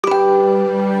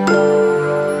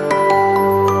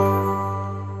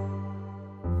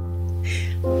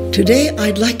Today,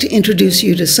 I'd like to introduce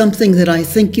you to something that I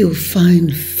think you'll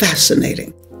find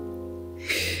fascinating.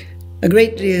 A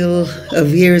great deal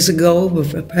of years ago,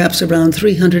 perhaps around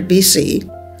 300 BC,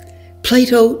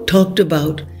 Plato talked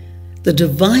about the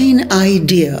divine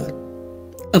idea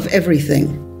of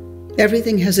everything.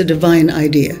 Everything has a divine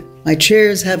idea. My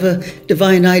chairs have a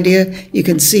divine idea. You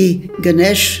can see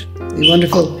Ganesh, the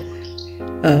wonderful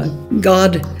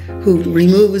God who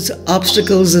removes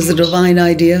obstacles, as a divine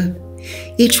idea.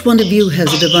 Each one of you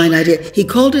has a divine idea. He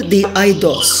called it the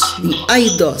eidos, the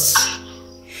eidos.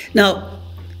 Now,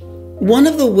 one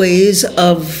of the ways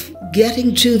of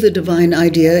getting to the divine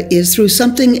idea is through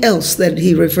something else that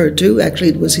he referred to. Actually,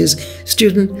 it was his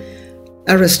student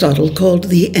Aristotle, called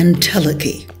the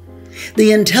entelechy.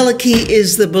 The entelechy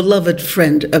is the beloved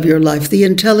friend of your life. The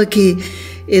entelechy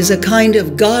is a kind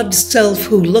of God's self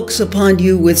who looks upon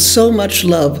you with so much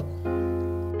love,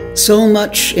 so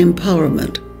much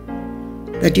empowerment,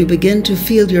 that you begin to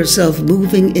feel yourself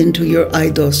moving into your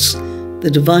eidos,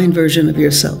 the divine version of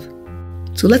yourself.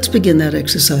 So let's begin that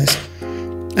exercise.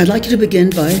 I'd like you to begin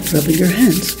by rubbing your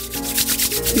hands.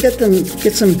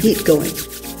 Get some heat going.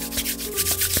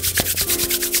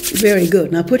 Very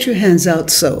good. Now put your hands out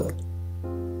so.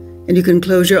 And you can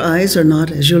close your eyes or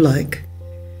not, as you like.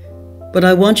 But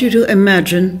I want you to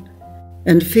imagine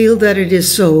and feel that it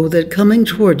is so, that coming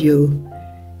toward you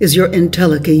is your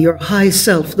entelechy, your high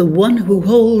self, the one who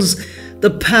holds the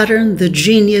pattern, the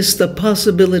genius, the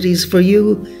possibilities for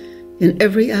you in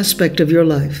every aspect of your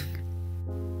life.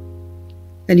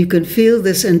 And you can feel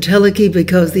this entelechy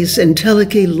because this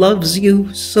entelechy loves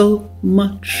you so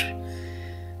much.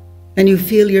 And you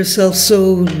feel yourself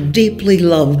so deeply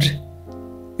loved,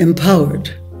 empowered,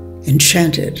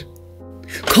 enchanted,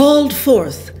 called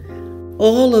forth,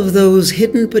 all of those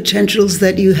hidden potentials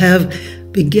that you have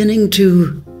beginning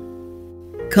to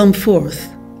come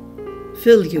forth,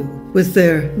 fill you with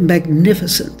their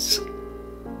magnificence.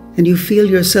 And you feel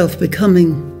yourself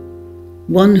becoming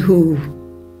one who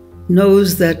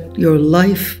knows that your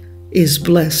life is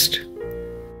blessed.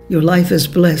 Your life is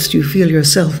blessed. You feel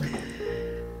yourself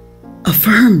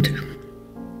affirmed,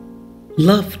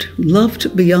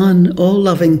 loved beyond all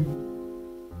loving,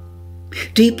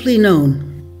 deeply known.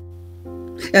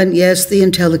 And yes, the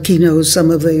entelechy knows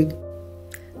some of the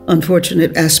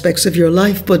unfortunate aspects of your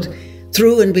life, but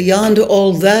through and beyond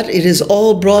all that, it is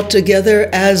all brought together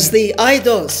as the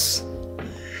eidos.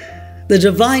 The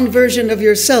divine version of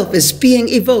yourself is being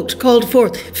evoked, called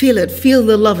forth. Feel it, feel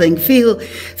the loving, feel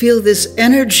this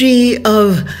energy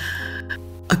of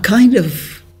a kind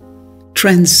of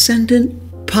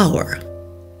transcendent power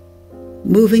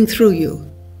moving through you.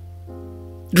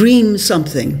 Dream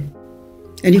something,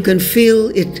 and you can feel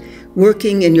it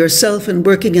working in yourself and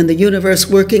working in the universe,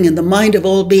 working in the mind of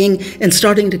all being, and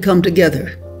starting to come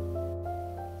together.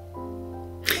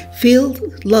 Feel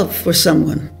love for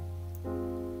someone,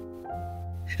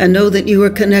 and know that you are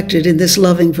connected in this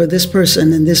loving for this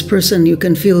person, and this person, you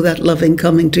can feel that loving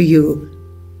coming to you.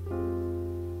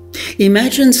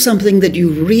 Imagine something that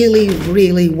you really,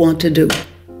 really want to do,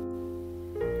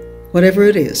 whatever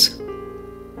it is,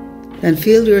 and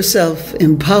feel yourself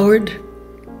empowered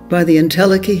by the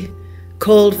entelechy,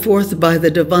 called forth by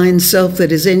the divine self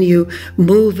that is in you,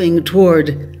 moving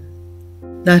toward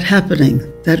that happening,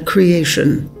 that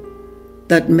creation,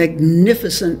 that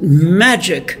magnificent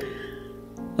magic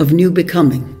of new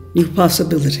becoming, new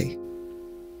possibility.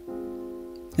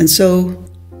 And so,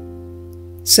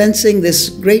 sensing this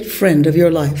great friend of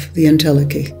your life, the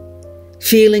entelechy,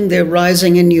 feeling there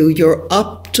rising in you your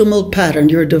optimal pattern,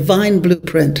 your divine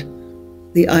blueprint,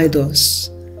 the eidos,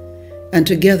 and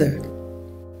together,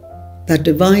 that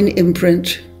divine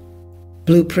imprint,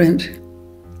 blueprint,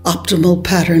 optimal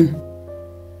pattern,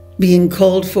 being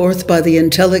called forth by the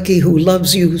entelechy who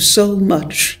loves you so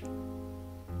much.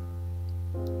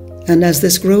 And as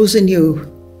this grows in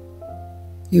you,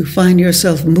 you find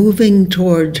yourself moving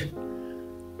toward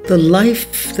the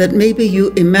life that maybe you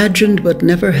imagined but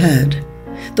never had,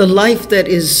 the life that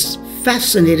is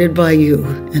fascinated by you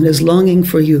and is longing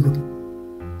for you.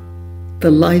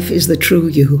 The life is the true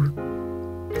you.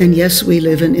 And yes, we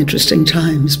live in interesting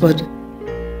times, but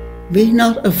be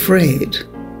not afraid.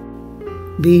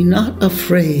 Be not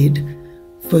afraid,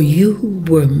 for you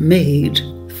were made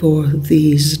for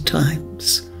these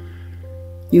times.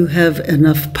 You have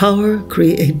enough power,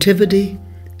 creativity,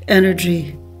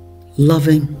 energy,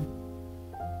 loving.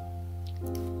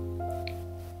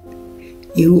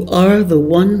 You are the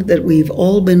one that we've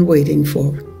all been waiting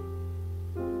for.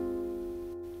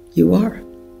 You are.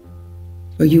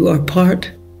 For you are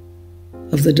part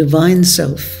of the divine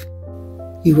self.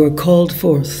 You are called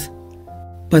forth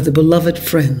by the beloved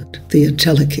friend, the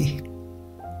entelechy.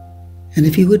 And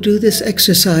if you would do this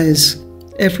exercise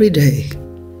every day,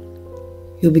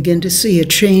 you'll begin to see a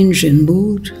change in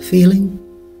mood, feeling,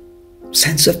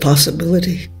 sense of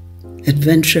possibility,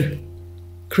 adventure,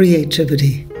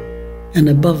 creativity, and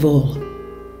above all,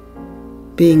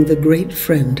 being the great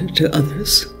friend to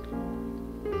others,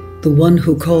 the one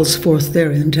who calls forth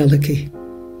their entelechy,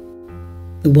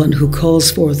 the one who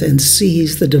calls forth and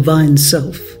sees the divine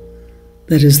self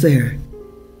that is there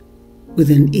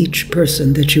within each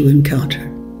person that you encounter,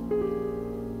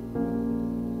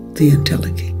 the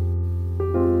entelechy.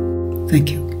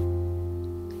 Thank you.